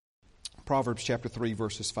Proverbs chapter 3,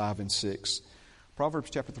 verses 5 and 6. Proverbs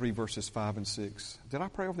chapter 3, verses 5 and 6. Did I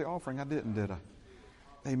pray over the offering? I didn't, did I?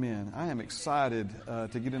 Amen. I am excited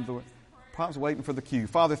to get into it. I was waiting for the cue.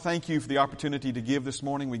 Father, thank you for the opportunity to give this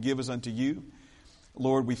morning. We give as unto you.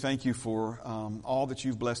 Lord, we thank you for all that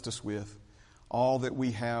you've blessed us with. All that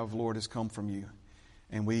we have, Lord, has come from you.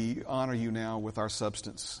 And we honor you now with our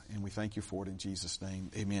substance. And we thank you for it in Jesus'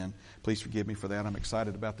 name. Amen. Please forgive me for that. I'm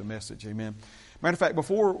excited about the message. Amen. Matter of fact,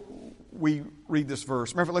 before we read this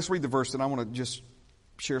verse, let's read the verse, and I want to just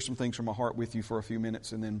share some things from my heart with you for a few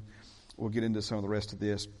minutes, and then we'll get into some of the rest of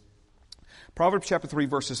this. Proverbs chapter 3,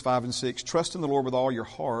 verses 5 and 6. Trust in the Lord with all your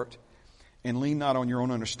heart, and lean not on your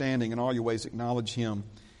own understanding. In all your ways acknowledge him,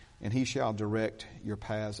 and he shall direct your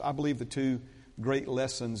paths. I believe the two great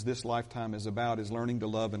lessons this lifetime is about is learning to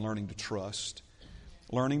love and learning to trust.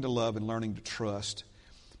 Learning to love and learning to trust.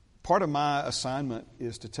 Part of my assignment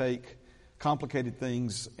is to take complicated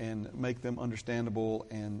things and make them understandable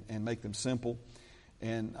and make them simple.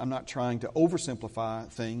 And I'm not trying to oversimplify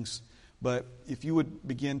things, but if you would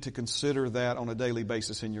begin to consider that on a daily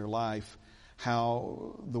basis in your life,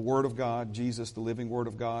 how the Word of God, Jesus, the living Word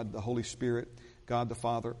of God, the Holy Spirit, God the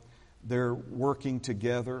Father, they're working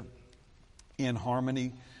together in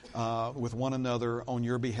harmony with one another on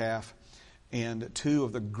your behalf. And two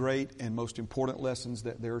of the great and most important lessons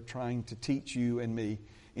that they're trying to teach you and me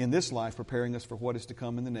in this life, preparing us for what is to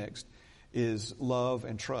come in the next, is love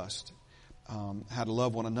and trust. How to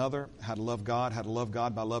love one another, how to love God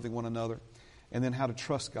by loving one another, and then how to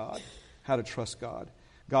trust God. How to trust God.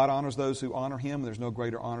 God honors those who honor him. There's no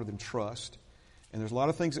greater honor than trust. And there's a lot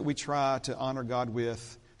of things that we try to honor God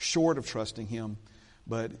with short of trusting him.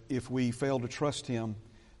 But if we fail to trust him,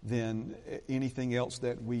 then anything else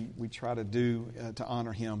that we try to do to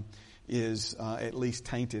honor him is at least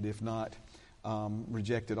tainted, if not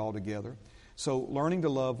rejected altogether. So learning to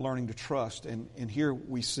love, learning to trust, and here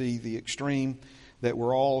we see the extreme that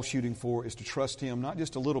we're all shooting for is to trust him, not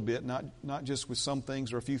just a little bit, not just with some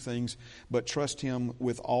things or a few things, but trust him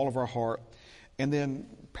with all of our heart. And then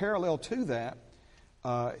parallel to that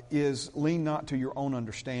is lean not to your own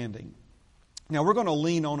understanding. Now we're going to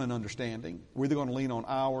lean on an understanding. We're either going to lean on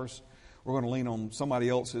ours, we're going to lean on somebody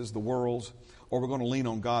else's, the world's, or we're going to lean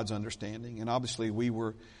on God's understanding. And obviously we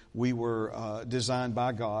were designed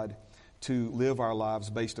by God to live our lives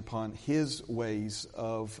based upon his ways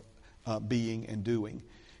of being and doing,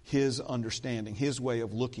 his understanding, his way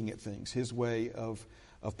of looking at things, his way of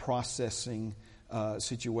processing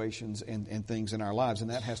situations and things in our lives.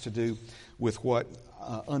 And that has to do with what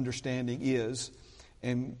understanding is.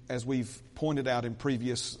 And as we've pointed out in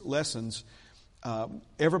previous lessons,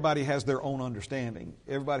 everybody has their own understanding.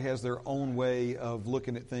 Everybody has their own way of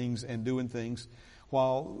looking at things and doing things.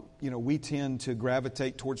 While, we tend to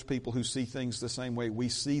gravitate towards people who see things the same way we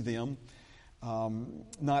see them,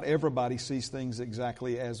 not everybody sees things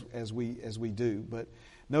exactly as we do. But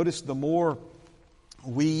notice the more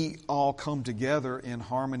we all come together in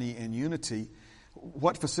harmony and unity,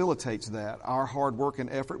 what facilitates that? Our hard work and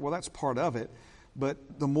effort, well, that's part of it.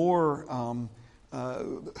 But the more,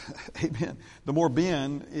 amen, the more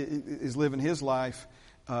Ben is living his life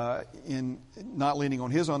in not leaning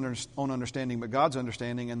on his own understanding but God's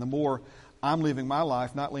understanding, and the more I'm living my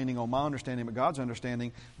life not leaning on my understanding but God's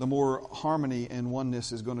understanding, the more harmony and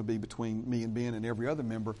oneness is going to be between me and Ben and every other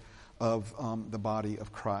member of the body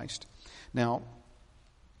of Christ. Now,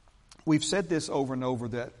 we've said this over and over,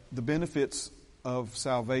 that the benefits of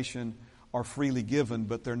salvation are freely given,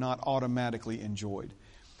 but they're not automatically enjoyed.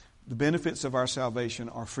 The benefits of our salvation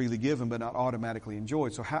are freely given, but not automatically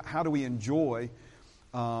enjoyed. So how do we enjoy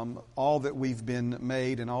all that we've been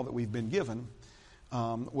made and all that we've been given?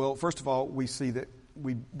 Well, first of all, we see that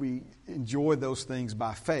we enjoy those things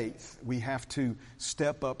by faith. We have to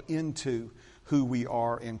step up into who we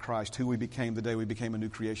are in Christ, who we became the day we became a new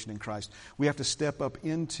creation in Christ. We have to step up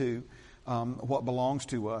into what belongs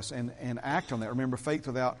to us and act on that. Remember, faith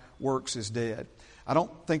without works is dead. I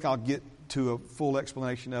don't think I'll get to a full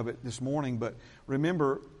explanation of it this morning, but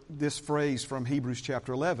remember this phrase from Hebrews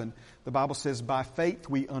chapter 11. The Bible says, by faith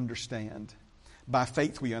we understand. By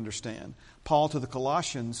faith we understand. Paul to the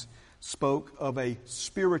Colossians spoke of a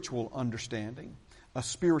spiritual understanding. A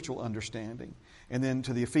spiritual understanding. And then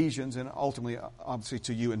to the Ephesians, and ultimately, obviously,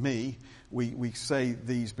 to you and me, we say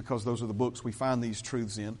these because those are the books we find these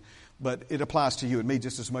truths in. But it applies to you and me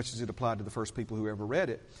just as much as it applied to the first people who ever read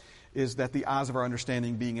it, is that the eyes of our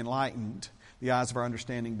understanding being enlightened. The eyes of our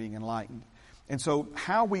understanding being enlightened. And so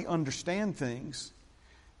how we understand things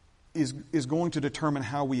is going to determine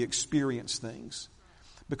how we experience things.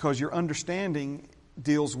 Because your understanding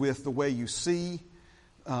deals with the way you see,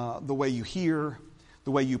 the way you hear,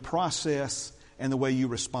 the way you process, and the way you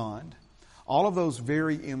respond. All of those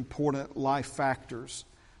very important life factors,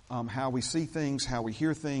 how we see things, how we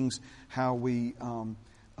hear things, how we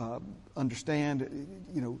understand,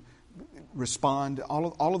 respond.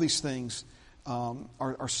 All of these things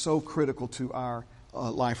are so critical to our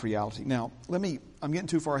life reality. Now, I'm getting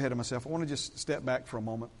too far ahead of myself. I want to just step back for a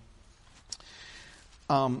moment.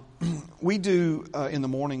 We do, in the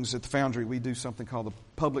mornings at the Foundry, we do something called the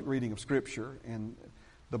public reading of Scripture. And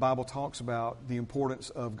the Bible talks about the importance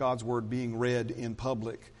of God's Word being read in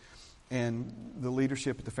public. And the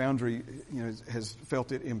leadership at the Foundry, has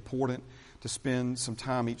felt it important to spend some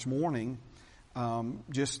time each morning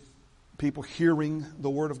just people hearing the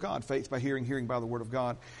Word of God. Faith by hearing, hearing by the Word of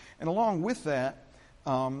God. And along with that,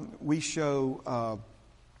 we show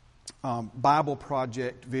Bible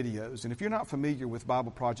Project videos. And if you're not familiar with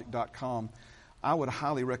BibleProject.com, I would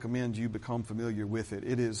highly recommend you become familiar with it.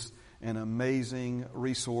 It is an amazing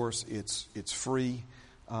resource. It's free,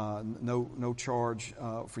 no charge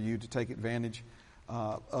for you to take advantage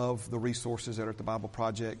of the resources that are at the Bible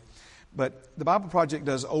Project. But the Bible Project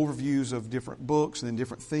does overviews of different books and then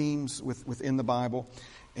different themes within the Bible.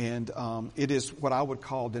 And it is what I would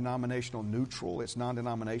call denominational neutral. It's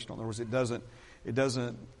non-denominational. In other words, it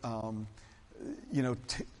doesn't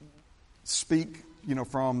speak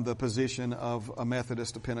from the position of a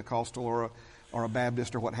Methodist, a Pentecostal, or a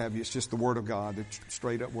Baptist, or what have you. It's just the Word of God, the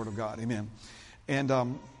straight up Word of God. Amen.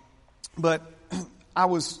 And but I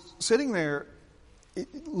was sitting there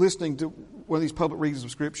listening to one of these public readings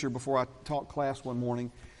of Scripture before I taught class one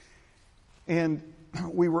morning, and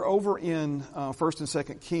we were over in 1st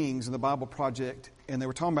and 2nd Kings in the Bible Project, and they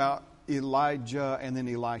were talking about Elijah and then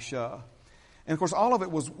Elisha. And of course, all of it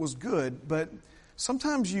was good, but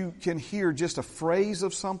sometimes you can hear just a phrase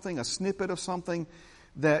of something, a snippet of something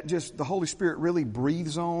that just the Holy Spirit really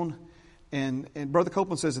breathes on. And Brother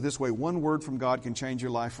Copeland says it this way: one word from God can change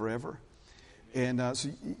your life forever. And so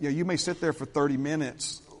you may sit there for 30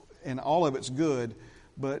 minutes and all of it's good,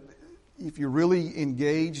 but if you're really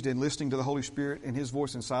engaged in listening to the Holy Spirit and His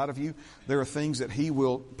voice inside of you, there are things that He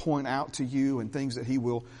will point out to you and things that He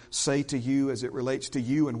will say to you as it relates to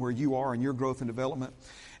you and where you are in your growth and development.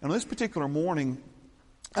 And on this particular morning,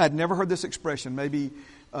 I had never heard this expression. Maybe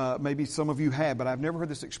some of you had, but I've never heard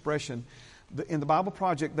this expression. In the Bible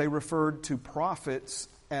Project, they referred to prophets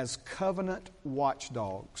as covenant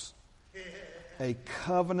watchdogs. A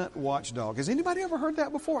covenant watchdog. Has anybody ever heard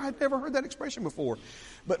that before? I'd never heard that expression before.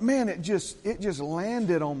 But man, it just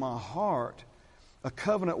landed on my heart. A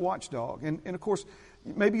covenant watchdog. And of course,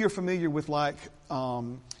 maybe you're familiar with like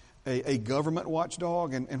a government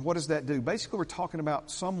watchdog. And what does that do? Basically, we're talking about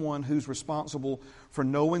someone who's responsible for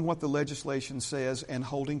knowing what the legislation says and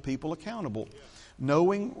holding people accountable.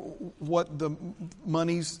 Knowing what the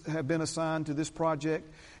monies have been assigned to this project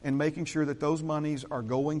and making sure that those monies are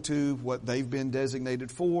going to what they've been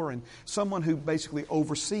designated for, and someone who basically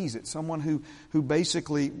oversees it, someone who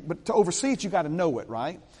basically, but to oversee it, you got to know it,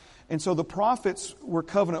 right? And so the prophets were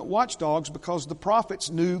covenant watchdogs because the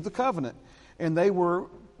prophets knew the covenant, and they were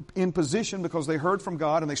in position because they heard from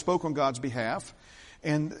God and they spoke on God's behalf,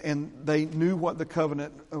 and they knew what the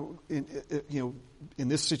covenant, in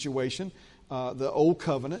this situation. The old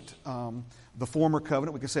covenant, the former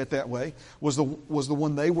covenant, we can say it that way, was the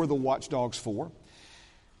one they were the watchdogs for.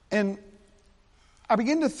 And I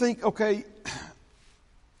begin to think, okay,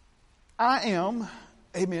 I am,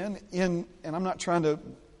 amen, and I'm not trying to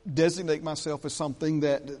designate myself as something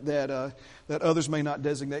that others may not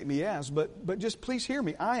designate me as, but just please hear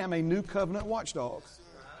me. I am a new covenant watchdog.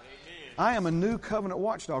 I am a new covenant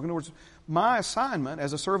watchdog. In other words, my assignment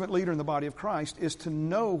as a servant leader in the body of Christ is to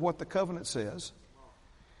know what the covenant says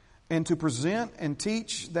and to present and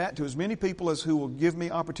teach that to as many people as who will give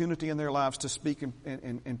me opportunity in their lives to speak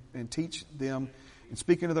and teach them and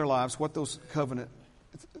speak into their lives what those covenant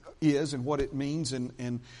is and what it means.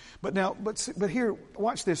 But here,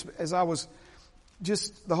 watch this. As I was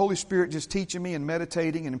just the Holy Spirit just teaching me and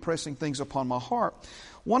meditating and impressing things upon my heart,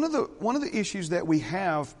 one of the issues that we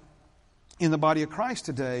have in the body of Christ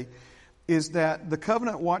today is that the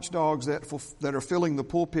covenant watchdogs that are filling the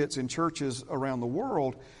pulpits in churches around the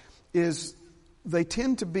world is they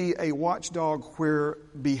tend to be a watchdog where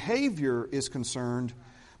behavior is concerned,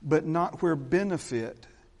 but not where benefit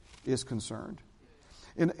is concerned.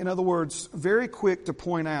 In other words, very quick to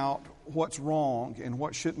point out what's wrong and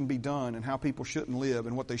what shouldn't be done and how people shouldn't live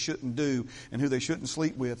and what they shouldn't do and who they shouldn't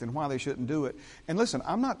sleep with and why they shouldn't do it. And listen,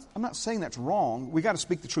 I'm not saying that's wrong. We got to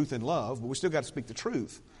speak the truth in love, but we still got to speak the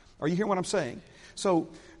truth. Are you hearing what I'm saying? So,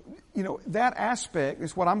 that aspect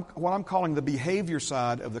is what I'm calling the behavior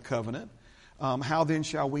side of the covenant. How then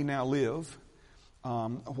shall we now live?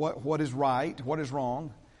 what is right, what is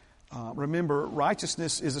wrong. Remember,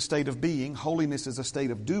 righteousness is a state of being. Holiness is a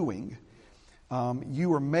state of doing. You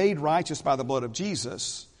were made righteous by the blood of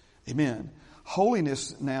Jesus. Amen.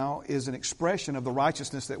 Holiness now is an expression of the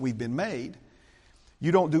righteousness that we've been made.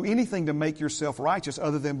 You don't do anything to make yourself righteous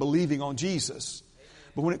other than believing on Jesus.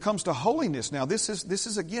 But when it comes to holiness, now this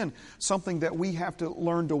is again something that we have to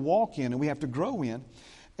learn to walk in and we have to grow in.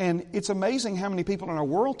 And it's amazing how many people in our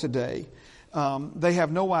world today, they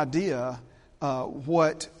have no idea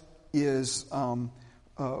what is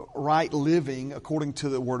right living according to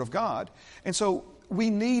the Word of God. And so we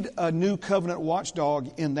need a new covenant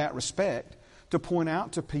watchdog in that respect to point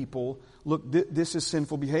out to people, look, this is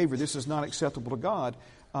sinful behavior. This is not acceptable to God.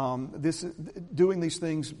 Doing these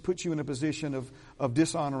things puts you in a position of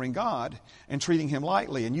dishonoring God and treating Him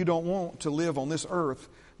lightly. And you don't want to live on this earth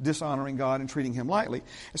dishonoring God and treating Him lightly.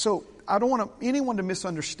 And so I don't want anyone to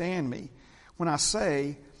misunderstand me when I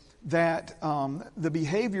say that the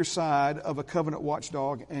behavior side of a covenant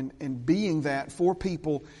watchdog and being that for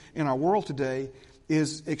people in our world today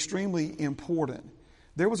is extremely important.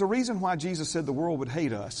 There was a reason why Jesus said the world would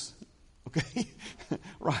hate us. Okay?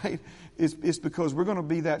 Right? It's because we're going to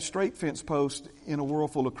be that straight fence post in a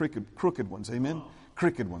world full of crooked ones. Amen?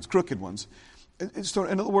 Crooked ones. So,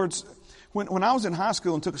 in other words, when I was in high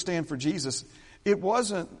school and took a stand for Jesus, it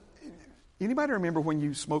wasn't... Anybody remember when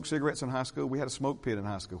you smoked cigarettes in high school? We had a smoke pit in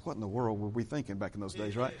high school. What in the world were we thinking back in those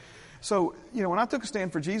days, right? So, when I took a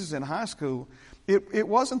stand for Jesus in high school, it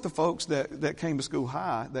wasn't the folks that came to school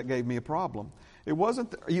high that gave me a problem. It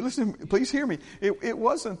wasn't, are you listening? Please hear me. It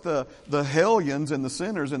wasn't the hellions and the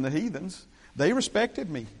sinners and the heathens. They respected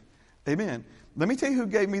me. Amen. Let me tell you who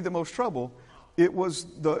gave me the most trouble. It was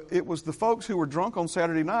the folks who were drunk on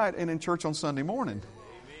Saturday night and in church on Sunday morning.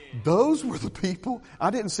 Amen. Those were the people. I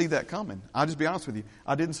didn't see that coming. I'll just be honest with you.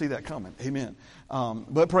 I didn't see that coming. Amen.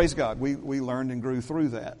 But praise God, we learned and grew through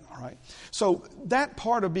that. All right. So that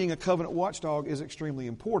part of being a covenant watchdog is extremely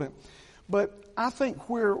important. But I think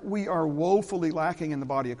where we are woefully lacking in the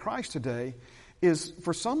body of Christ today is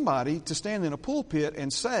for somebody to stand in a pulpit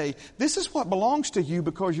and say, this is what belongs to you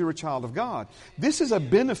because you're a child of God. This is a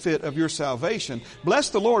benefit of your salvation.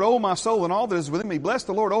 Bless the Lord, O my soul, and all that is within me. Bless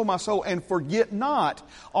the Lord, O my soul, and forget not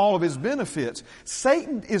all of His benefits.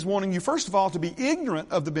 Satan is wanting you, first of all, to be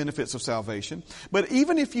ignorant of the benefits of salvation. But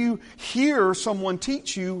even if you hear someone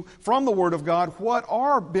teach you from the Word of God what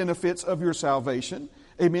are benefits of your salvation,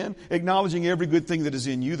 amen, acknowledging every good thing that is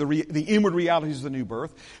in you, the inward realities of the new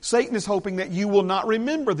birth, Satan is hoping that you will not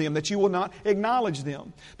remember them, that you will not acknowledge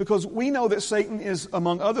them. Because we know that Satan is,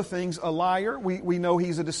 among other things, a liar. We know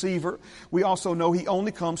he's a deceiver. We also know he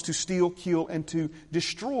only comes to steal, kill, and to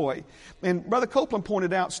destroy. And Brother Copeland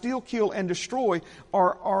pointed out, steal, kill, and destroy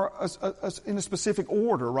are in a specific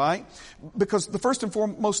order, right? Because the first and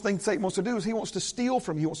foremost thing Satan wants to do is he wants to steal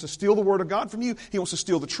from you. He wants to steal the Word of God from you. He wants to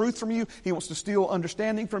steal the truth from you. He wants to steal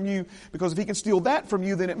understanding from you, because if he can steal that from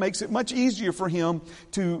you, then it makes it much easier for him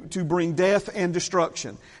to bring death and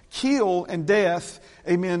destruction. Kill and death,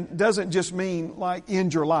 amen, doesn't just mean like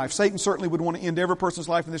end your life. Satan certainly would want to end every person's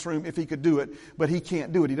life in this room if he could do it, but he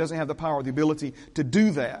can't do it. He doesn't have the power or the ability to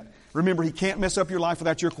do that. Remember, he can't mess up your life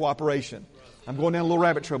without your cooperation. I'm going down a little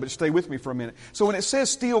rabbit trail, but just stay with me for a minute. So when it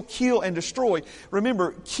says steal, kill, and destroy,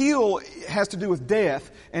 remember, kill has to do with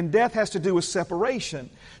death, and death has to do with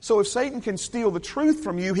separation. So if Satan can steal the truth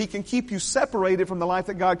from you, he can keep you separated from the life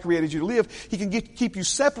that God created you to live. He can keep you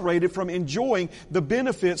separated from enjoying the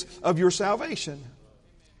benefits of your salvation.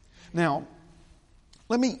 Now,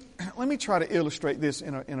 let me try to illustrate this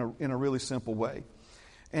in a really simple way.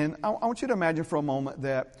 And I want you to imagine for a moment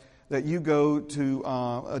that you go to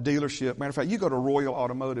a dealership. Matter of fact, you go to Royal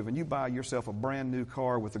Automotive and you buy yourself a brand new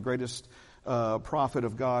car with the greatest prophet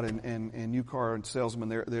of God and new car and salesman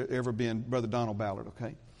there ever been, Brother Donald Ballard,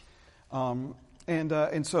 okay?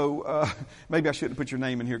 And so maybe I shouldn't put your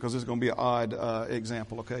name in here because this is going to be an odd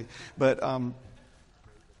example, okay? But, amen,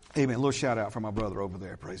 a little shout out for my brother over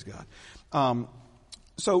there, praise God.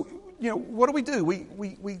 So, what do?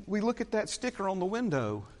 We look at that sticker on the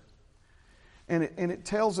window. And it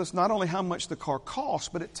tells us not only how much the car costs,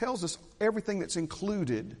 but it tells us everything that's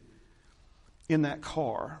included in that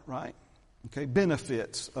car, right? Okay,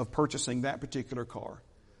 benefits of purchasing that particular car,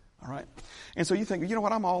 all right? And so you think, you know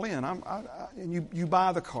what, I'm all in. And you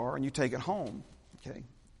buy the car and you take it home, okay?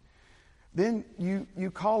 Then you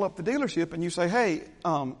call up the dealership and you say, hey,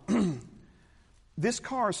 this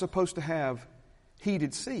car is supposed to have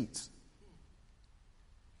heated seats.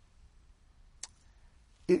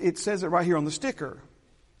 It says it right here on the sticker.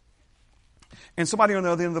 And somebody on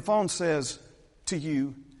the other end of the phone says to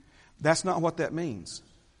you, that's not what that means.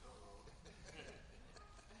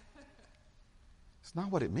 That's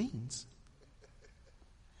not what it means.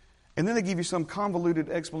 And then they give you some convoluted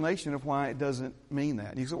explanation of why it doesn't mean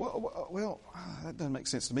that. And you say, well, that doesn't make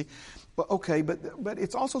sense to me. But okay, but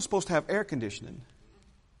it's also supposed to have air conditioning.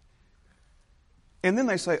 And then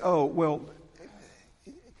they say, oh, well,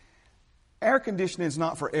 air conditioning is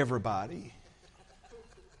not for everybody.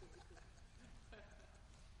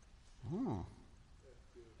 Oh.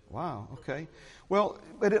 Wow, okay. Well,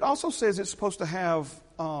 but it also says it's supposed to have,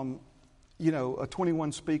 a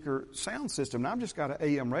 21 speaker sound system. Now, I've just got an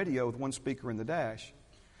AM radio with one speaker in the dash.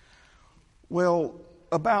 Well,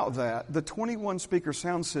 about that, the 21 speaker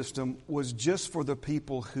sound system was just for the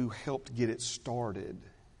people who helped get it started.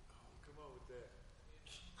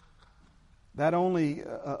 That only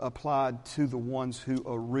applied to the ones who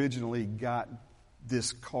originally got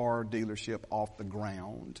this car dealership off the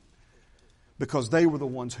ground, because they were the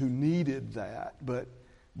ones who needed that. But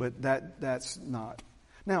that's not.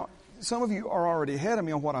 Now, some of you are already ahead of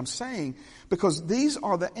me on what I'm saying, because these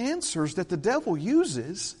are the answers that the devil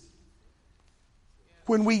uses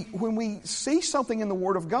when we see something in the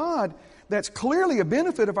Word of God that's clearly a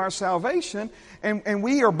benefit of our salvation, and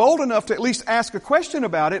we are bold enough to at least ask a question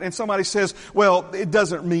about it, and somebody says, well, it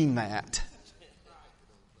doesn't mean that.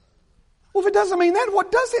 Well, if it doesn't mean that,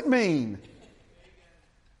 what does it mean?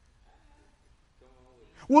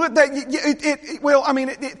 Well, it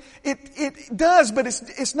does, but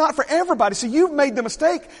it's not for everybody. So you've made the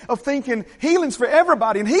mistake of thinking healing's for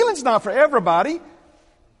everybody, and healing's not for everybody.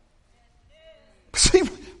 See,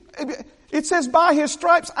 it says, by His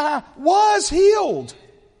stripes I was healed.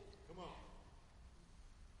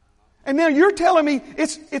 And now you're telling me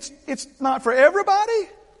it's not for everybody?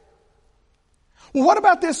 Well, what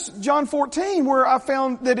about this John 14, where I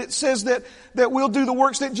found that it says that we'll do the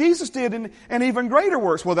works that Jesus did and even greater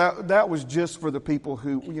works? Well, that was just for the people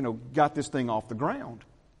who, got this thing off the ground.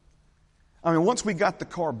 I mean, once we got the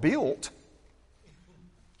car built,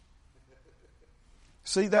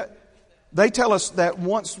 see that they tell us that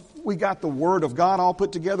once we got the Word of God all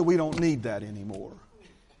put together, we don't need that anymore.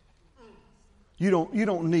 You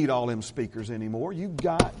don't need all them speakers anymore. You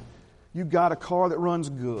got a car that runs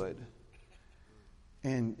good.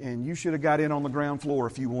 And you should have got in on the ground floor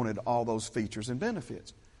if you wanted all those features and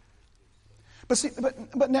benefits. But see,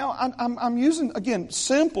 but now I'm using, again,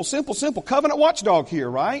 simple covenant watchdog here,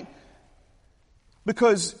 right?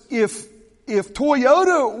 Because if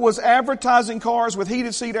Toyota was advertising cars with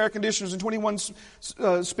heated seat air conditioners and 21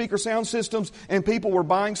 speaker sound systems, and people were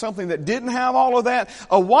buying something that didn't have all of that,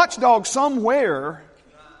 a watchdog somewhere,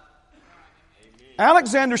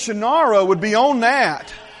 Alexander Shannara would be on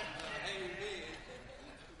that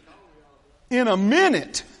in a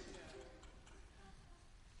minute.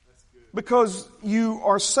 Because you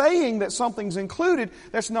are saying that something's included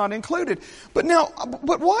that's not included. But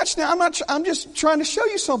watch now, I'm just trying to show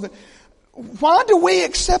you something. Why do we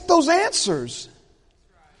accept those answers?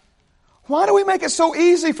 Why do we make it so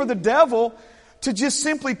easy for the devil to just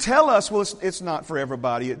simply tell us, well, it's not for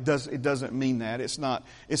everybody. It doesn't mean that. It's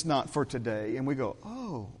not for today. And we go,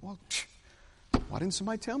 oh, well, why didn't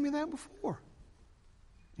somebody tell me that before?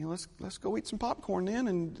 Let's go eat some popcorn then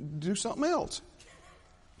and do something else.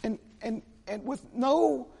 And with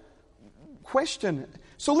no question.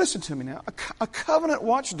 So listen to me now. A covenant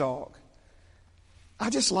watchdog. I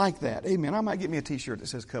just like that. Amen. I might get me a t-shirt that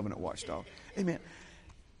says covenant watchdog. Amen.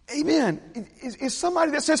 Amen. Is somebody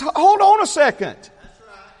that says, hold on a second. That's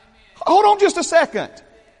right. Hold on just a second.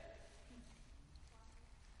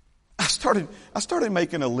 I started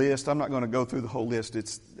making a list. I'm not going to go through the whole list.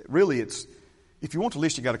 It's if you want to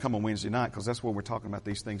list, you got to come on Wednesday night, because that's where we're talking about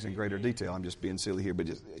these things in greater detail. I'm just being silly here, but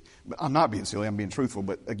I'm not being silly. I'm being truthful.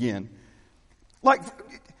 But again, like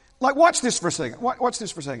watch this for a second. Watch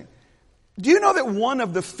this for a second. Do you know that one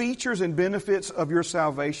of the features and benefits of your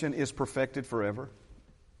salvation is perfected forever?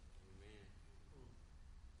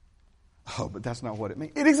 Oh, but that's not what it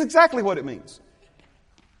means. It is exactly what it means.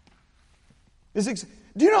 Do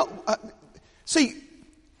you know? See,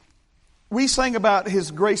 we sang about His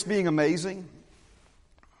grace being amazing.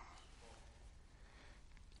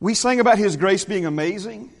 We sang about His grace being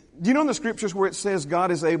amazing. Do you know in the Scriptures where it says God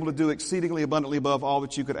is able to do exceedingly abundantly above all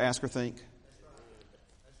that you could ask or think?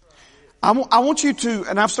 I want you to,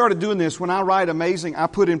 and I've started doing this, when I write amazing, I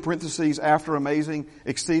put in parentheses after amazing,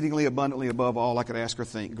 exceedingly abundantly above all I could ask or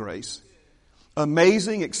think, grace.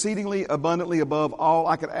 Amazing, exceedingly abundantly above all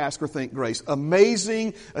I could ask or think, grace.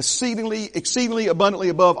 Amazing, exceedingly abundantly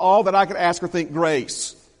above all that I could ask or think,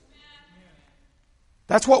 grace.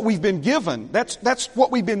 That's what we've been given. That's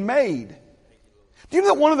what we've been made. Do you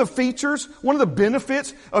know that one of the features, one of the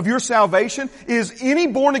benefits of your salvation is any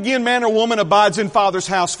born again man or woman abides in Father's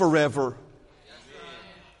house forever?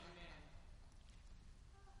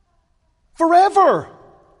 forever.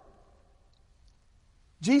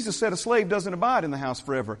 Jesus said a slave doesn't abide in the house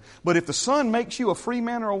forever. But if the Son makes you a free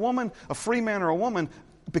man or a woman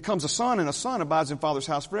becomes a son, and a son abides in Father's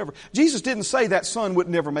house forever. Jesus didn't say that son would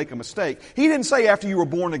never make a mistake. He didn't say after you were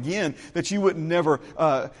born again that you would never,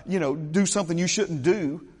 do something you shouldn't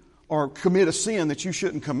do or commit a sin that you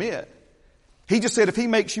shouldn't commit. He just said if He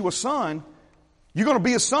makes you a son, you're going to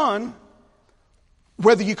be a son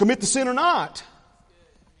whether you commit the sin or not.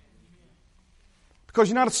 Because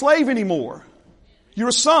you're not a slave anymore. You're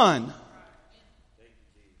a son.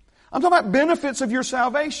 I'm talking about benefits of your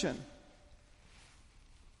salvation.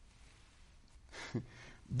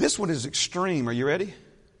 This one is extreme. Are you ready? Do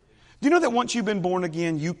you know that once you've been born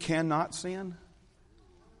again, you cannot sin?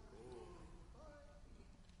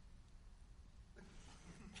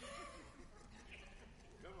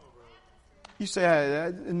 You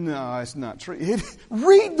say, no, it's not true.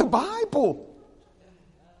 Read the Bible.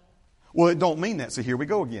 Well, it don't mean that. So here we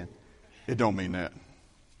go again. It don't mean that.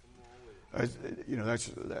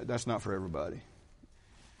 That's not for everybody.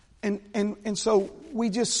 And so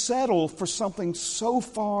we just settle for something so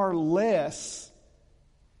far less.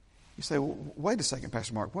 You say, well, wait a second,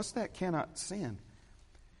 Pastor Mark, what's that cannot sin?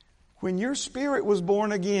 When your spirit was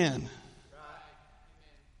born again,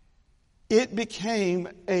 it became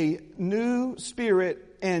a new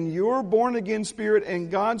spirit, and your born again spirit and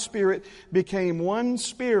God's spirit became one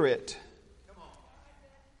spirit.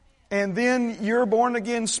 And then your born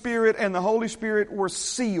again spirit and the Holy Spirit were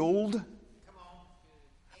sealed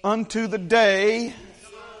unto the day.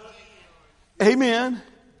 Amen.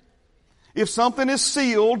 If something is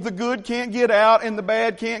sealed, the good can't get out and the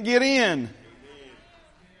bad can't get in.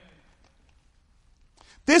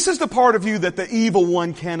 This is the part of you that the evil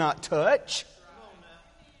one cannot touch.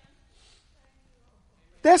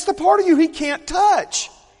 That's the part of you he can't touch.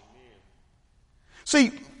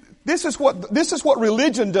 See, this is what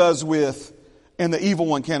religion does with, and the evil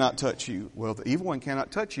one cannot touch you. Well, the evil one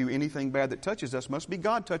cannot touch you. Anything bad that touches us must be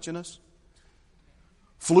God touching us.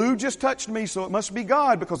 Flu just touched me, so it must be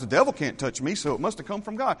God, because the devil can't touch me, so it must have come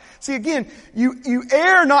from God. See, again, you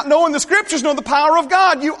err not knowing the Scriptures, nor the power of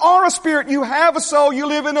God. You are a spirit. You have a soul. You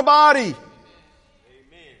live in a body. Amen.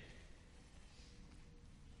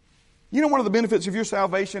 You know, one of the benefits of your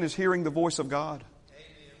salvation is hearing the voice of God.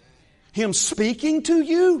 Amen. Him speaking to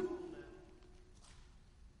you.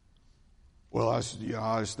 Well,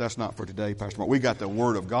 that's not for today, Pastor Mark. We got the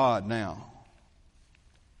Word of God now.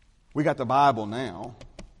 We got the Bible now.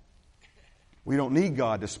 We don't need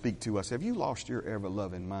God to speak to us. Have you lost your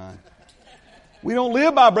ever-loving mind? We don't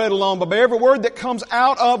live by bread alone, but by every word that comes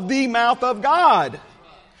out of the mouth of God.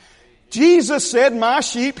 Jesus said, my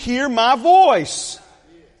sheep hear my voice.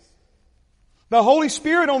 The Holy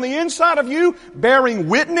Spirit on the inside of you, bearing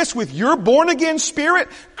witness with your born-again spirit,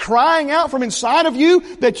 crying out from inside of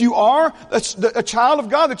you that you are a child of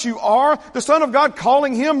God, that you are the Son of God,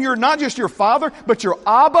 calling Him you're not just your Father, but your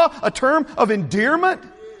Abba, a term of endearment.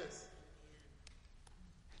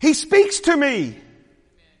 He speaks to me.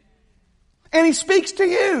 And He speaks to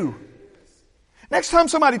you. Next time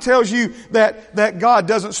somebody tells you that God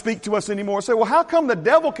doesn't speak to us anymore, say, well, how come the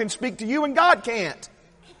devil can speak to you and God can't?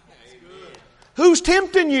 Who's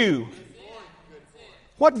tempting you?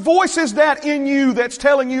 What voice is that in you that's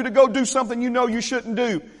telling you to go do something you know you shouldn't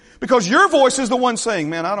do? Because your voice is the one saying,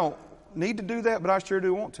 man, I don't need to do that, but I sure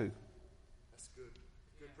do want to. That's good.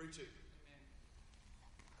 Good preaching.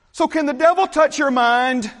 So can the devil touch your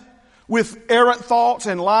mind with errant thoughts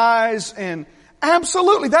and lies? And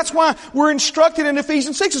absolutely. That's why we're instructed in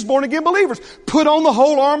Ephesians 6 as born again believers. Put on the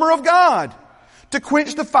whole armor of God to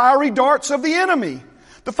quench the fiery darts of the enemy.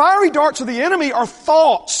 The fiery darts of the enemy are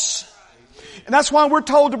thoughts. And that's why we're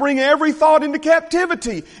told to bring every thought into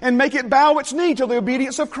captivity and make it bow its knee to the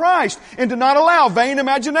obedience of Christ, and to not allow vain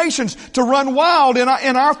imaginations to run wild in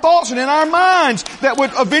our thoughts and in our minds that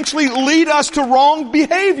would eventually lead us to wrong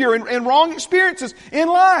behavior and wrong experiences in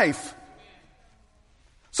life.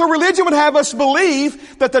 So religion would have us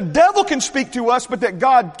believe that the devil can speak to us, but that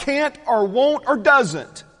God can't or won't or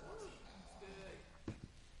doesn't.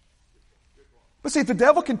 But see, if the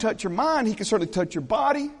devil can touch your mind, he can certainly touch your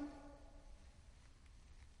body.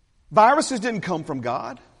 Viruses didn't come from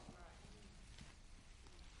God.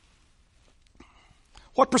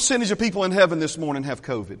 What percentage of people in heaven this morning have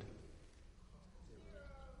COVID?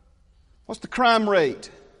 What's the crime rate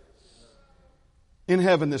in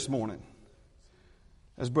heaven this morning?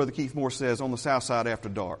 As Brother Keith Moore says, on the south side after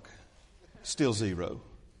dark, still zero.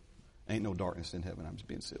 Ain't no darkness in heaven. I'm just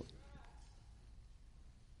being silly.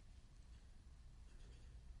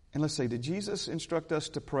 And let's say, did Jesus instruct us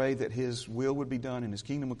to pray that His will would be done and His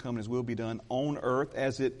kingdom would come and His will be done on earth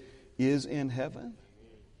as it is in heaven.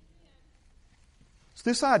 So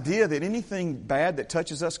this idea that anything bad that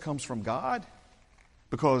touches us comes from God,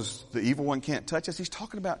 because the evil one can't touch us. He's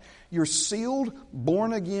talking about your sealed,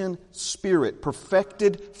 born-again spirit,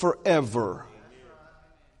 perfected forever.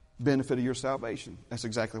 Benefit of your salvation. That's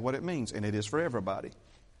exactly what it means, and it is for everybody.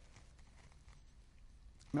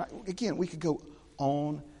 Again, we could go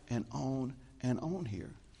on and on and on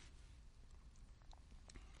here.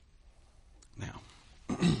 Now,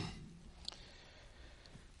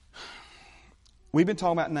 we've been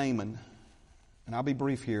talking about Naaman, and I'll be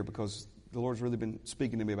brief here because the Lord's really been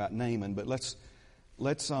speaking to me about Naaman. But let's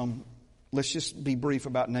just be brief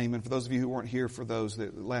about Naaman. For those of you who weren't here for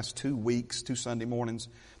the last 2 weeks, 2 Sunday mornings,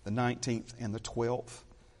 the 19th and the 12th,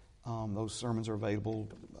 those sermons are available.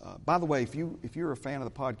 By the way, if you're a fan of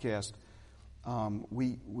the podcast,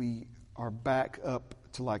 we are back up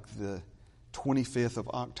to like the 25th of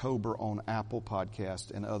October on Apple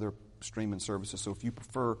Podcast and other streaming services. So if you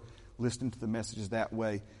prefer listening to the messages that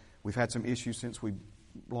way, we've had some issues since we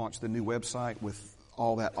launched the new website with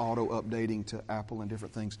all that auto updating to Apple and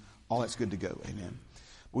different things. All that's good to go. Amen.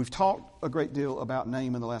 We've talked a great deal about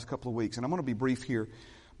Naaman the last couple of weeks, and I'm going to be brief here.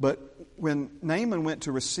 But when Naaman went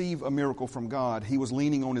to receive a miracle from God, he was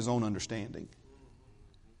leaning on his own understanding.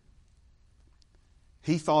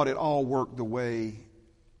 He thought it all worked the way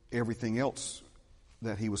everything else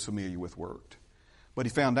that he was familiar with worked. But he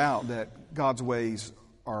found out that God's ways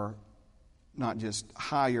are not just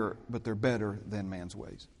higher, but they're better than man's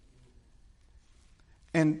ways.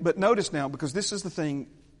 But notice now, because this is the thing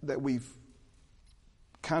that we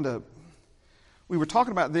were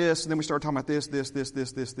talking about this, and then we started talking about this,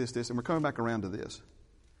 and we're coming back around to this.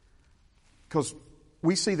 Because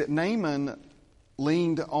we see that Naaman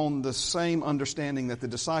leaned on the same understanding that the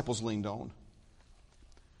disciples leaned on,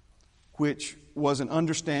 which was an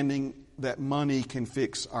understanding that money can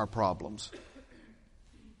fix our problems.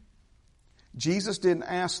 Jesus didn't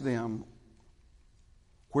ask them,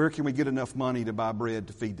 where can we get enough money to buy bread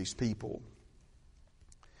to feed these people?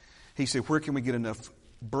 He said, where can we get enough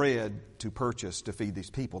bread to purchase to feed these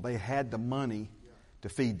people? They had the money to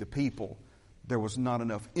feed the people. There was not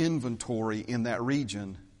enough inventory in that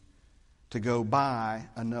region to go buy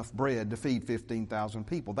enough bread to feed 15,000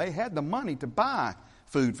 people. They had the money to buy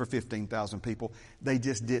food for 15,000 people. They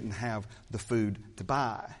just didn't have the food to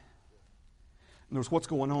buy. Notice what's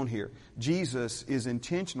going on here. Jesus is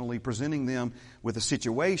intentionally presenting them with a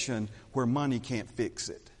situation where money can't fix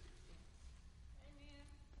it.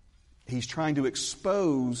 He's trying to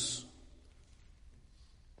expose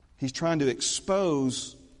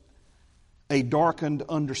a darkened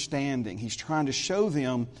understanding. He's trying to show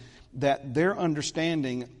them that their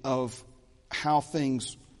understanding of how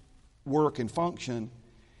things work and function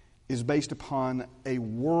is based upon a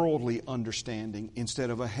worldly understanding instead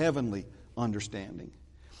of a heavenly understanding.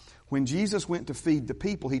 When Jesus went to feed the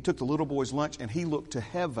people, he took the little boy's lunch and he looked to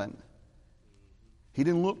heaven. He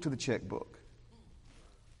didn't look to the checkbook.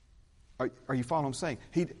 Are you following what I'm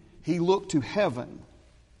saying? He looked to heaven.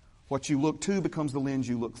 What you look to becomes the lens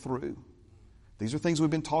you look through. These are things we've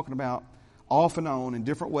been talking about off and on in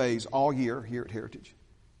different ways all year here at Heritage.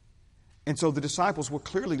 And so the disciples were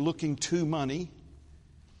clearly looking to money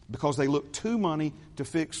because they looked to money to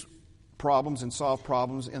fix problems and solve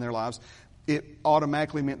problems in their lives. It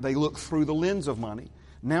automatically meant they looked through the lens of money.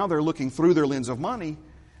 Now they're looking through their lens of money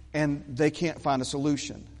and they can't find a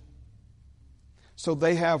solution. So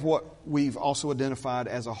they have what we've also identified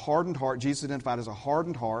as a hardened heart. Jesus identified as a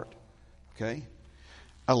hardened heart. Okay?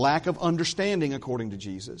 A lack of understanding according to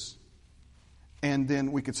Jesus. And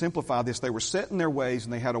then we could simplify this. They were set in their ways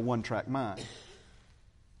and they had a one-track mind.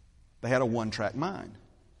 They had a one-track mind.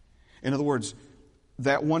 In other words,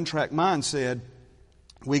 that one-track mind said,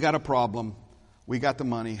 we got a problem, we got the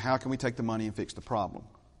money, how can we take the money and fix the problem?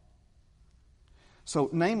 So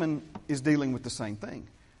Naaman is dealing with the same thing.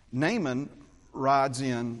 Naaman rides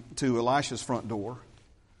in to Elisha's front door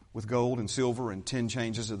with gold and silver and 10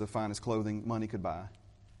 changes of the finest clothing money could buy.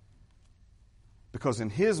 Because in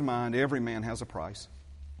his mind, every man has a price.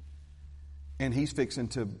 And he's fixing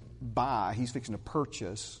to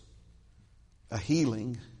purchase a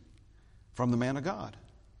healing from the man of God.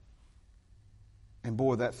 And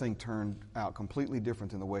boy, that thing turned out completely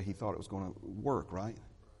different than the way he thought it was going to work, right?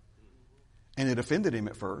 And it offended him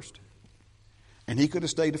at first. And he could have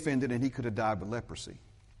stayed offended and he could have died with leprosy.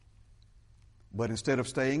 But instead of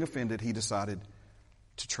staying offended, he decided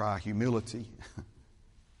to try humility.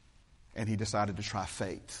 And he decided to try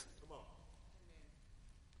faith.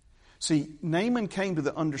 See, Naaman came to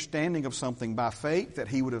the understanding of something by faith that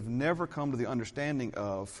he would have never come to the understanding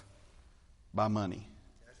of by money.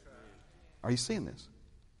 Are you seeing this?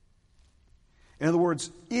 In other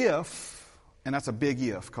words, if, and that's a big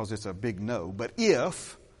if because it's a big no, but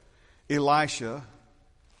if Elisha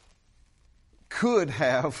could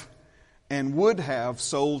have and would have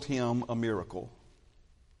sold him a miracle,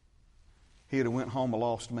 he'd have went home a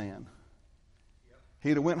lost man.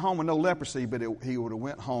 He'd have went home with no leprosy, but he would have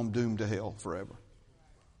went home doomed to hell forever.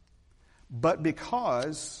 But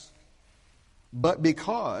because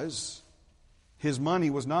his money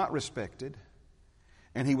was not respected,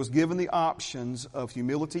 and he was given the options of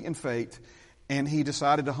humility and faith, and he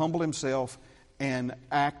decided to humble himself and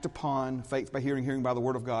act upon faith by hearing, hearing by the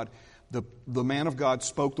word of God. The man of God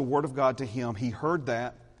spoke the word of God to him. He heard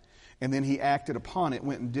that, and then he acted upon it,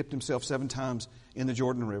 went and dipped himself 7 times in the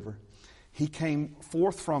Jordan River. He came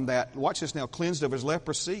forth from that, watch this now, cleansed of his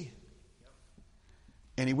leprosy.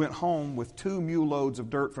 And he went home with 2 mule loads of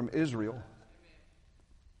dirt from Israel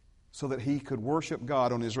so that he could worship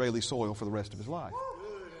God on Israeli soil for the rest of his life.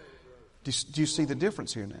 Do you see the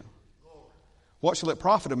difference here now? What shall it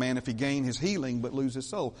profit a man if he gain his healing but lose his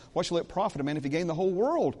soul? What shall it profit a man if he gain the whole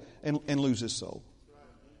world and lose his soul?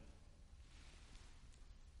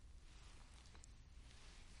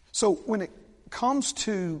 So when it comes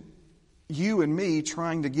to you and me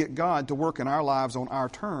trying to get God to work in our lives on our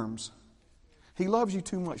terms, He loves you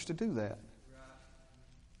too much to do that.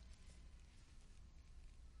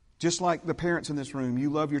 Just like the parents in this room, you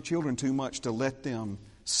love your children too much to let them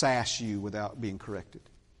sass you without being corrected.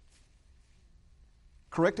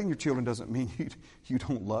 Correcting your children doesn't mean you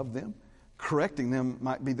don't love them. Correcting them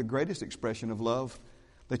might be the greatest expression of love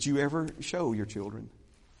that you ever show your children.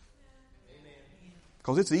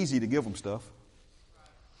 Because it's easy to give them stuff.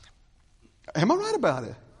 Am I right about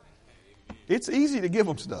it? It's easy to give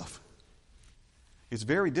them stuff. It's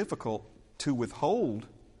very difficult to withhold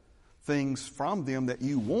things from them that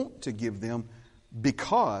you want to give them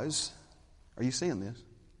because, are you seeing this?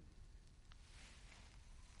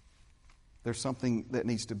 There's something that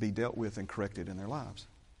needs to be dealt with and corrected in their lives.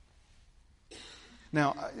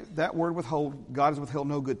 Now, that word withhold, God has withheld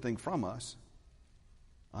no good thing from us.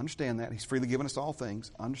 I understand that. He's freely given us all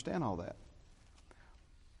things. I understand all that.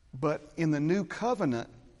 But in the new covenant,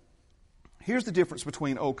 here's the difference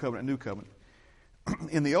between Old Covenant and New Covenant.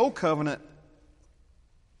 In the Old Covenant,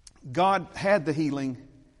 God had the healing,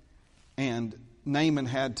 and Naaman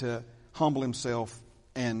had to humble himself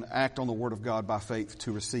and act on the Word of God by faith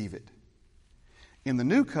to receive it. In the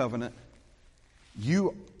New Covenant,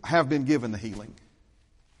 you have been given the healing.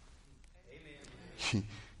 Amen.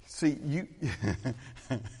 See, you...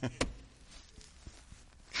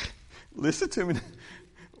 Listen to me.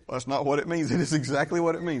 Well, that's not what it means. It is exactly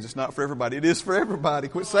what it means. It's not for everybody. It is for everybody.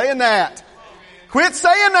 Quit saying that. Quit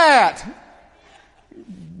saying that.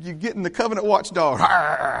 You're getting the covenant watchdog.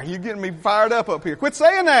 You're getting me fired up here. Quit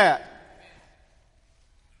saying that.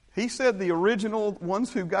 He said the original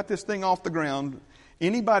ones who got this thing off the ground,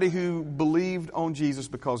 anybody who believed on Jesus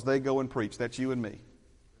because they go and preach. That's you and me.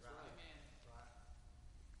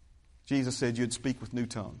 Jesus said you'd speak with new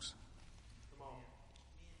tongues.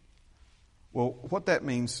 Well, what that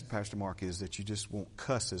means, Pastor Mark, is that you just won't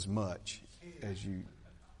cuss as much as you...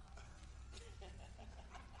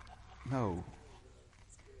 No.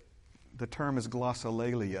 The term is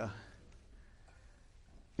glossolalia.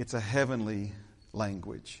 It's a heavenly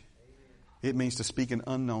language. It means to speak in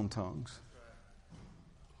unknown tongues.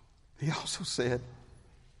 He also said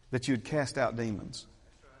that you'd cast out demons.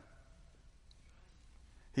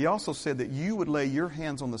 He also said that you would lay your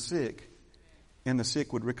hands on the sick and the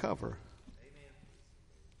sick would recover.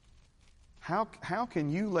 How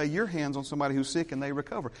can you lay your hands on somebody who's sick and they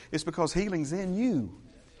recover? It's because healing's in you.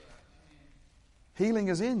 Healing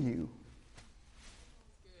is in you.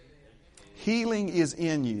 Healing is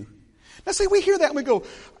in you. Now see, we hear that and we go,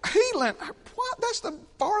 healing? What? That's the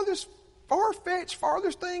far-fetched,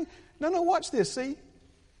 farthest thing? No, watch this, see?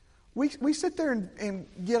 We sit there and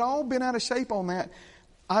get all bent out of shape on that.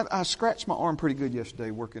 I scratched my arm pretty good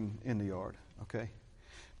yesterday working in the yard, okay?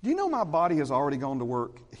 Do you know my body has already gone to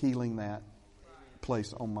work healing that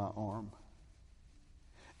place on my arm?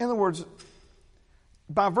 In other words,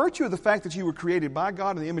 by virtue of the fact that you were created by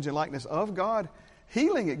God in the image and likeness of God,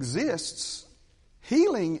 healing exists.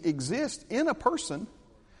 Healing exists in a person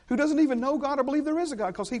who doesn't even know God or believe there is a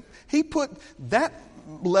God, because He put that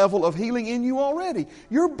level of healing in you already.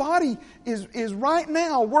 Your body is right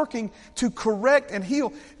now working to correct and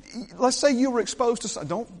heal. Let's say you were exposed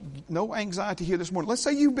to no anxiety here this morning. Let's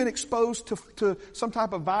say you've been exposed to some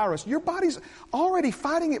type of virus. Your body's already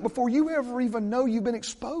fighting it before you ever even know you've been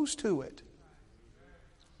exposed to it.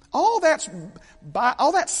 All that's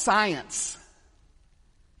science.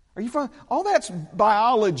 Are you following? All that's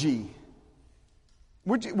biology.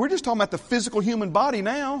 We're just talking about the physical human body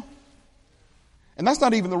now. And that's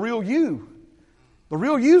not even the real you. The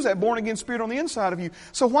real you is that born-again spirit on the inside of you.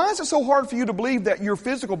 So why is it so hard for you to believe that your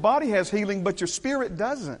physical body has healing, but your spirit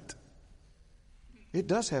doesn't? It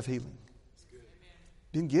does have healing.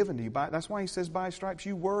 Been given to you. That's why he says, by his stripes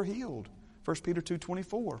you were healed. 1 Peter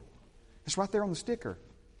 2:24. It's right there on the sticker.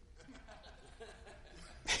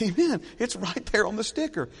 Amen. It's right there on the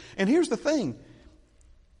sticker. And here's the thing.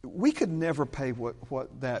 We could never pay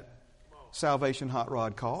what that salvation hot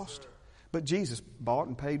rod cost. But Jesus bought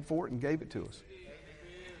and paid for it and gave it to us.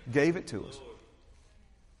 Gave it to us.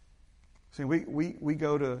 See, we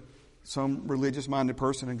go to some religious-minded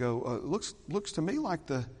person and go, looks to me like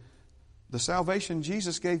the salvation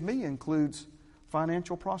Jesus gave me includes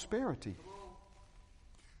financial prosperity.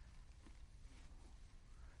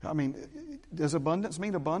 I mean, does abundance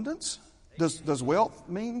mean abundance? Does wealth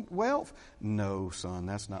mean wealth? No, son,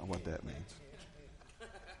 that's not what that means.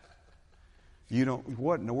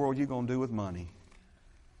 What in the world are you going to do with money?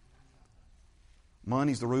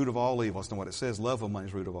 Money's the root of all evil. That's not what it says. Love of money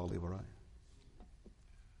is the root of all evil, right?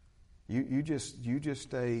 You just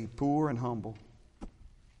stay poor and humble.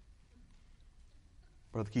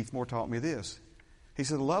 Brother Keith Moore taught me this. He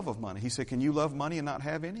said, the love of money. He said, can you love money and not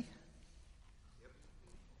have any?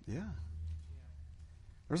 Yeah.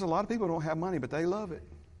 There's a lot of people who don't have money, but they love it.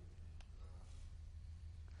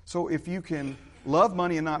 So if you can love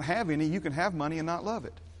money and not have any, you can have money and not love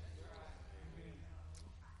it.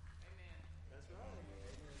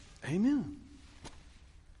 Amen.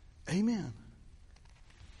 Amen.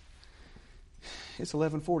 It's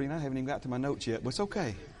 11:40 and I haven't even got to my notes yet, but it's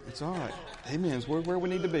okay. It's all right. Amen. We're where we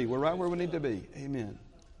need to be. We're right where we need to be. Amen.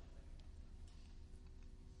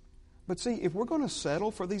 But see, if we're going to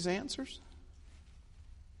settle for these answers,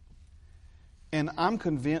 and I'm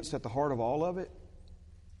convinced at the heart of all of it,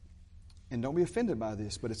 and don't be offended by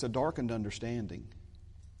this, but it's a darkened understanding.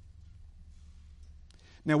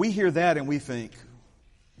 Now we hear that and we think,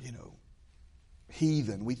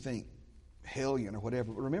 heathen. We think hellion or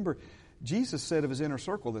whatever. But remember, Jesus said of his inner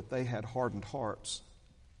circle that they had hardened hearts.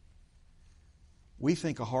 We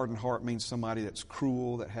think a hardened heart means somebody that's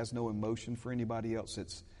cruel, that has no emotion for anybody else,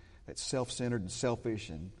 that's self-centered and selfish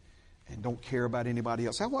and don't care about anybody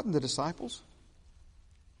else. That wasn't the disciples.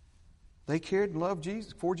 They cared and loved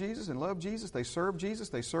Jesus, for Jesus and loved Jesus. They served Jesus.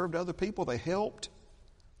 They served other people. They helped.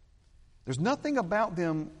 There's nothing about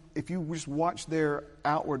them, if you just watch their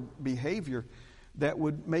outward behavior, that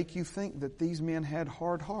would make you think that these men had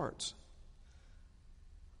hard hearts.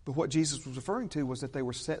 But what Jesus was referring to was that they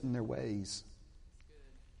were set in their ways.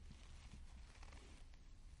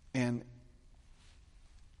 And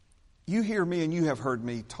you hear me and you have heard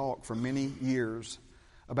me talk for many years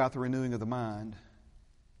about the renewing of the mind.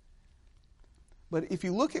 But if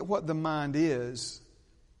you look at what the mind is,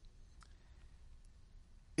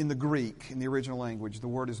 in the Greek, in the original language, the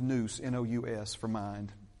word is nous, N-O-U-S, for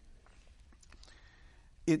mind.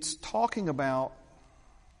 It's talking about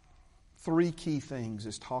three key things.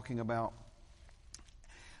 It's talking about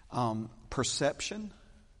perception.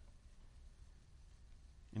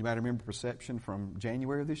 Anybody remember perception from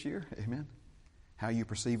January of this year? Amen. How you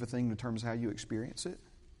perceive a thing determines how you experience it.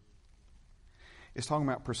 It's talking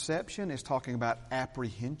about perception. It's talking about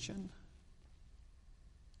apprehension.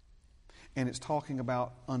 And it's talking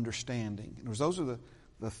about understanding. And those are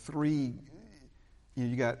the three.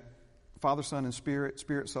 You got Father, Son, and Spirit,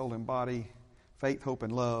 Spirit, Soul, and Body, faith, hope,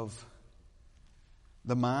 and love.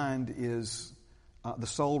 The mind is, the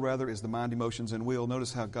soul rather, is the mind, emotions, and will.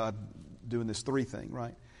 Notice how God doing this three thing,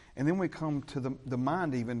 right? And then we come to the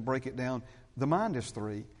mind, even break it down. The mind is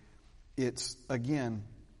three. It's, again,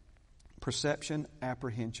 perception,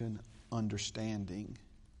 apprehension, understanding.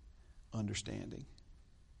 Understanding.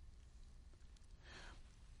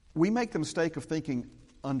 We make the mistake of thinking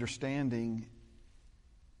understanding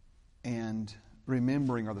and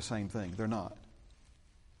remembering are the same thing. They're not.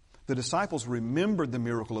 The disciples remembered the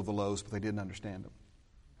miracle of the loaves, but they didn't understand them.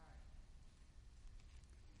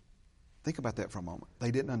 Think about that for a moment.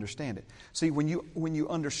 They didn't understand it. See, when you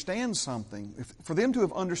understand something, for them to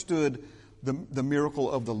have understood the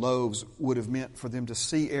miracle of the loaves would have meant for them to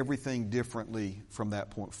see everything differently from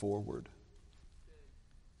that point forward.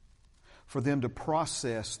 For them to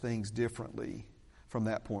process things differently from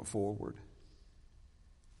that point forward.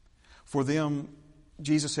 For them,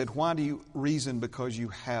 Jesus said, why do you reason because you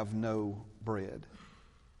have no bread?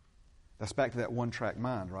 That's back to that one-track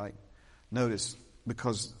mind, right? Notice,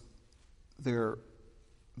 because they're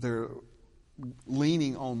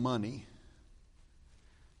leaning on money.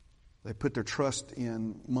 They put their trust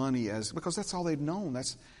in money because that's all they've known.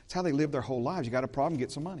 That's how they live their whole lives. You got a problem,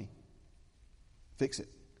 get some money. Fix it.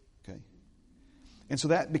 Okay? And so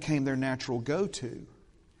that became their natural go-to.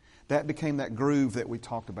 That became that groove that we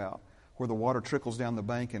talked about, where the water trickles down the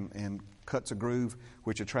bank and cuts a groove,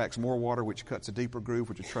 which attracts more water, which cuts a deeper groove,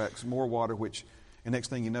 which attracts more water, and next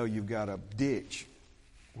thing you know, you've got a ditch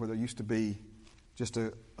where there used to be just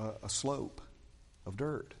a slope of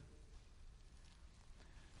dirt.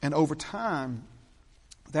 And over time,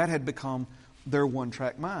 that had become their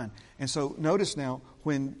one-track mind. And so notice now,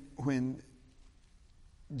 when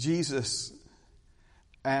Jesus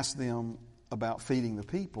asked them about feeding the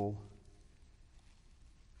people,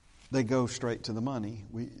 they go straight to the money.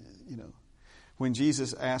 When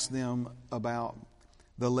Jesus asked them about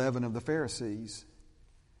the leaven of the Pharisees,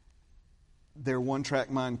 their one-track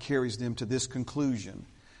mind carries them to this conclusion.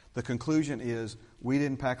 The conclusion is, we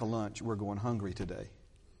didn't pack a lunch, we're going hungry today.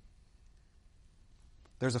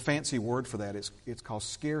 There's a fancy word for that. It's called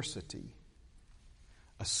scarcity.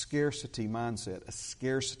 A scarcity mindset, a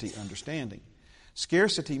scarcity understanding.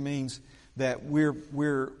 Scarcity means that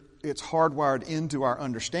it's hardwired into our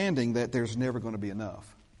understanding that there's never going to be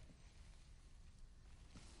enough.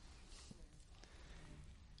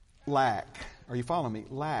 Lack. Are you following me?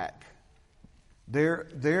 Lack.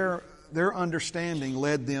 Their understanding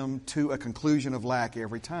led them to a conclusion of lack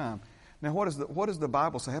every time. Now, what does the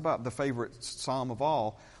Bible say? How about the favorite psalm of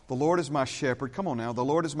all? The Lord is my shepherd. Come on now. The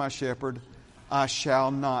Lord is my shepherd. I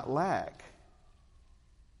shall not lack.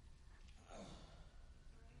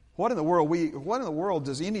 What in the world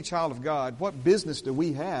does any child of God, what business do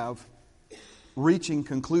we have reaching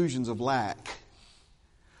conclusions of lack?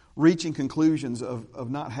 Reaching conclusions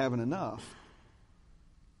of not having enough?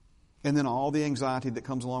 And then all the anxiety that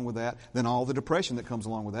comes along with that, then all the depression that comes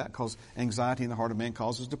along with that, because anxiety in the heart of man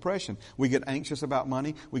causes depression. We get anxious about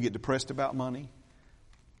money. We get depressed about money.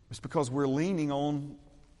 It's because we're leaning on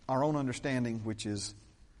our own understanding, which is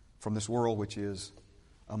from this world, which is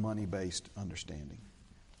a money-based understanding.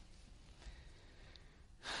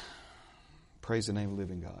 Praise the name of the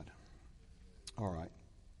living God. All right.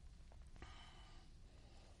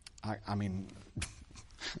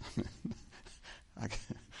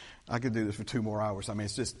 I could do this for 2 more hours.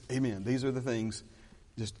 It's just, amen. These are the things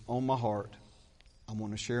just on my heart. I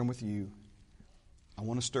want to share them with you. I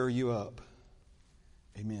want to stir you up.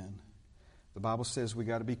 Amen. The Bible says we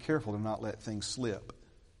got to be careful to not let things slip.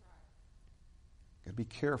 Got to be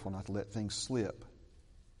careful not to let things slip.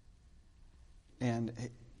 And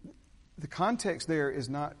the context there is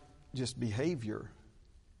not just behavior.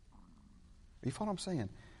 You follow what I'm saying?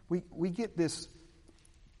 We get this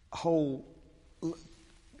whole...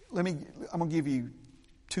 I'm going to give you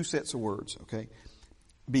 2 sets of words, okay?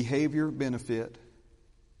 Behavior, benefit,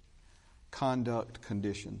 conduct,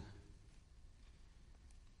 condition.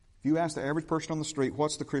 If you ask the average person on the street,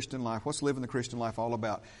 what's the Christian life? What's living the Christian life all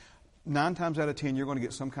about? 9 times out of 10, you're going to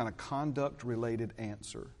get some kind of conduct-related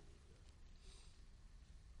answer.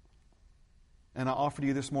 And I offer to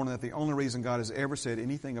you this morning that the only reason God has ever said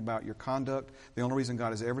anything about your conduct, the only reason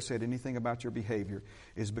God has ever said anything about your behavior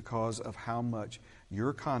is because of how much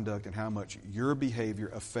your conduct and how much your behavior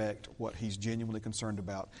affect what He's genuinely concerned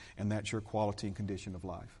about, and that's your quality and condition of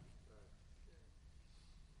life.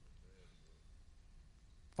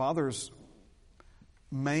 Father's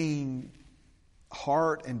main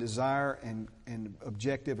heart and desire and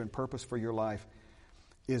objective and purpose for your life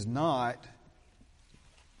is not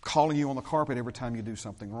calling you on the carpet every time you do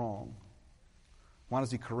something wrong. Why does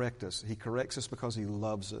He correct us? He corrects us because He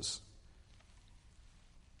loves us.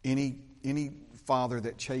 Any father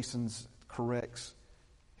that chastens, corrects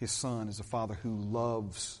his son is a father who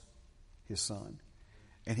loves his son.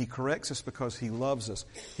 And He corrects us because He loves us.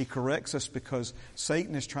 He corrects us because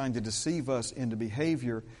Satan is trying to deceive us into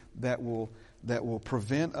behavior that will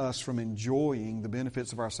prevent us from enjoying the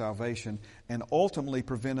benefits of our salvation and ultimately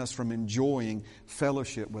prevent us from enjoying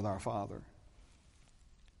fellowship with our Father.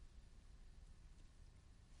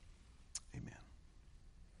 Amen.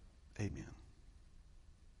 Amen.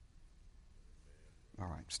 All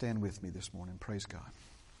right, stand with me this morning. Praise God.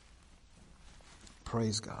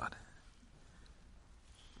 Praise God.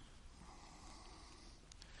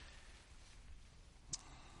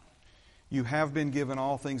 You have been given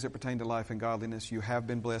all things that pertain to life and godliness. You have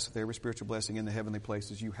been blessed with every spiritual blessing in the heavenly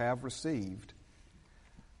places. You have received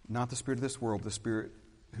not the spirit of this world, the Spirit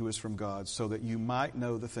who is from God, so that you might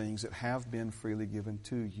know the things that have been freely given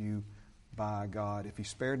to you by God. If He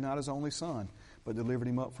spared not His only Son, but delivered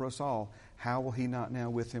Him up for us all, how will He not now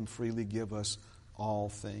with Him freely give us all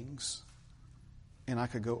things? And I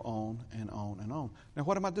could go on and on and on. Now,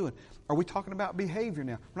 what am I doing? Are we talking about behavior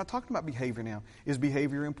now? We're not talking about behavior now. Is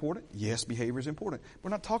behavior important? Yes, behavior is important.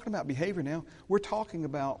 We're not talking about behavior now. We're talking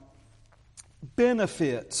about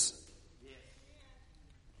benefits.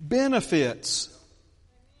 Benefits.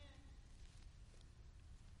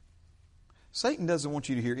 Satan doesn't want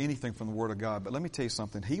you to hear anything from the Word of God, but let me tell you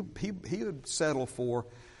something. He would settle for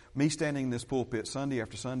me standing in this pulpit Sunday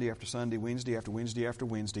after Sunday after Sunday, Wednesday after Wednesday after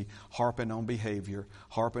Wednesday, harping on behavior,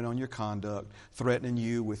 harping on your conduct, threatening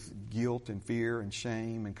you with guilt and fear and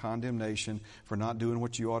shame and condemnation for not doing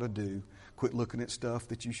what you ought to do. Quit looking at stuff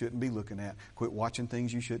that you shouldn't be looking at. Quit watching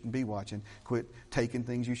things you shouldn't be watching. Quit taking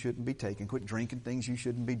things you shouldn't be taking. Quit drinking things you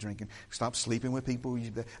shouldn't be drinking. Stop sleeping with people.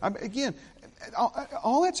 Again,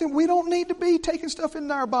 all that's in. We don't need to be taking stuff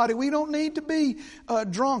into our body. We don't need to be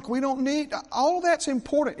drunk. We don't need. All that's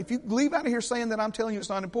important. If you leave out of here saying that I'm telling you it's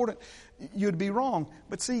not important, you'd be wrong.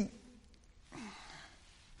 But see,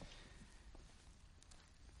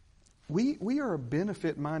 we are a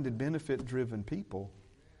benefit-minded, benefit-driven people.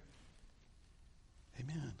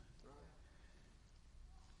 Amen.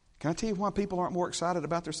 Can I tell you why people aren't more excited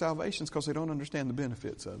about their salvation? It's because they don't understand the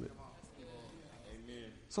benefits of it. Amen.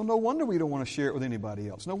 So no wonder we don't want to share it with anybody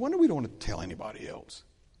else. No wonder we don't want to tell anybody else.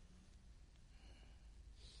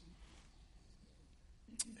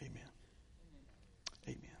 Amen.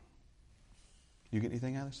 Amen. You get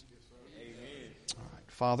anything out of this? Yes, sir. Amen. All right.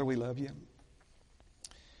 Father, we love you.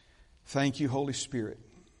 Thank you, Holy Spirit,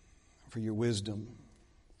 for your wisdom.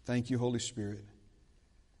 Thank you, Holy Spirit,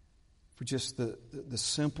 for just the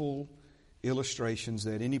simple illustrations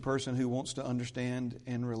that any person who wants to understand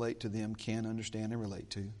and relate to them can understand and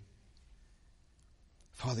relate to.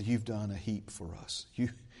 Father, you've done a heap for us.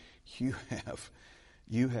 You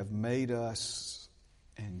have made us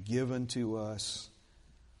and given to us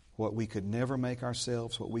what we could never make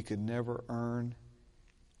ourselves, what we could never earn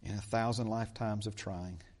in 1,000 lifetimes of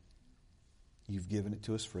trying. You've given it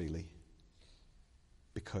to us freely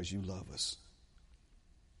because you love us.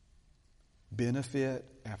 Benefit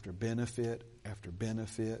after benefit after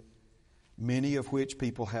benefit, many of which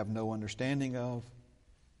people have no understanding of,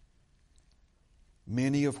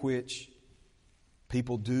 many of which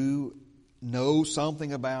people do know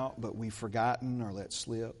something about, but we've forgotten or let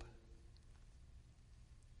slip.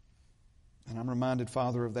 And I'm reminded,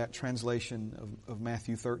 Father, of that translation of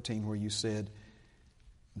Matthew 13 where you said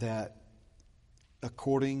that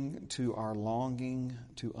according to our longing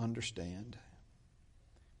to understand,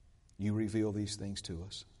 you reveal these things to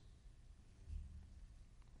us.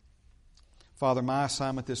 Father, my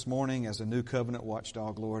assignment this morning as a new covenant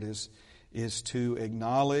watchdog, Lord, is to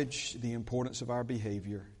acknowledge the importance of our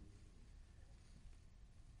behavior.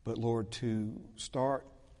 But Lord, to start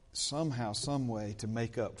somehow, some way to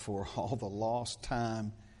make up for all the lost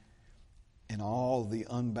time and all the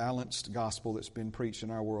unbalanced gospel that's been preached in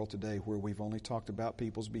our world today, where we've only talked about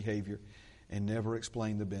people's behavior and never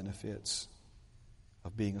explained the benefits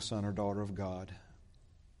of being a son or daughter of God.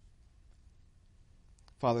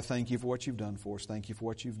 Father, thank you for what you've done for us. Thank you for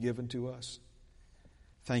what you've given to us.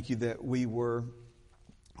 Thank you that we were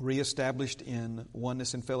reestablished in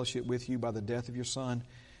oneness and fellowship with you by the death of your Son.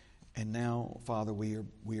 And now, Father, we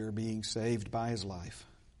are being saved by his life.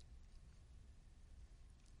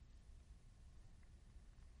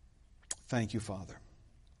 Thank you, Father,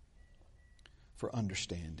 for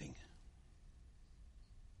understanding.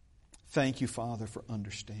 Thank you, Father, for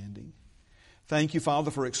understanding. Thank you,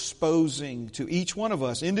 Father, for exposing to each one of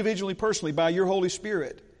us, individually, personally, by your Holy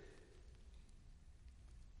Spirit,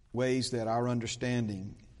 ways that our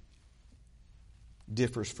understanding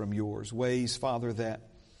differs from yours. Ways, Father, that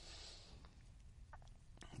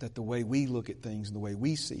the way we look at things and the way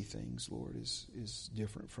we see things, Lord, is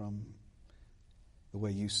different from the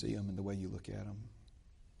way you see them and the way you look at them.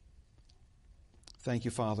 Thank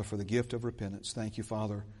you, Father, for the gift of repentance. Thank you,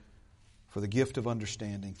 Father, for the gift of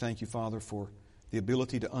understanding. Thank you, Father, for the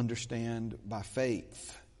ability to understand by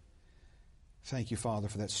faith. Thank you, Father,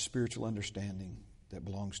 for that spiritual understanding that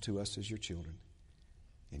belongs to us as your children.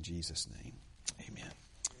 In Jesus' name, amen.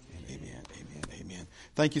 Amen. Amen. Amen.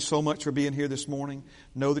 Thank you so much for being here this morning.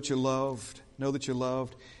 Know that you're loved. Know that you're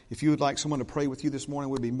loved. If you would like someone to pray with you this morning,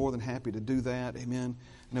 we'd be more than happy to do that. Amen.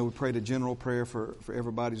 I know we prayed a general prayer for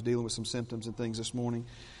everybody who's dealing with some symptoms and things this morning.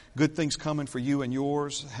 Good things coming for you and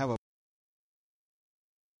yours. Have a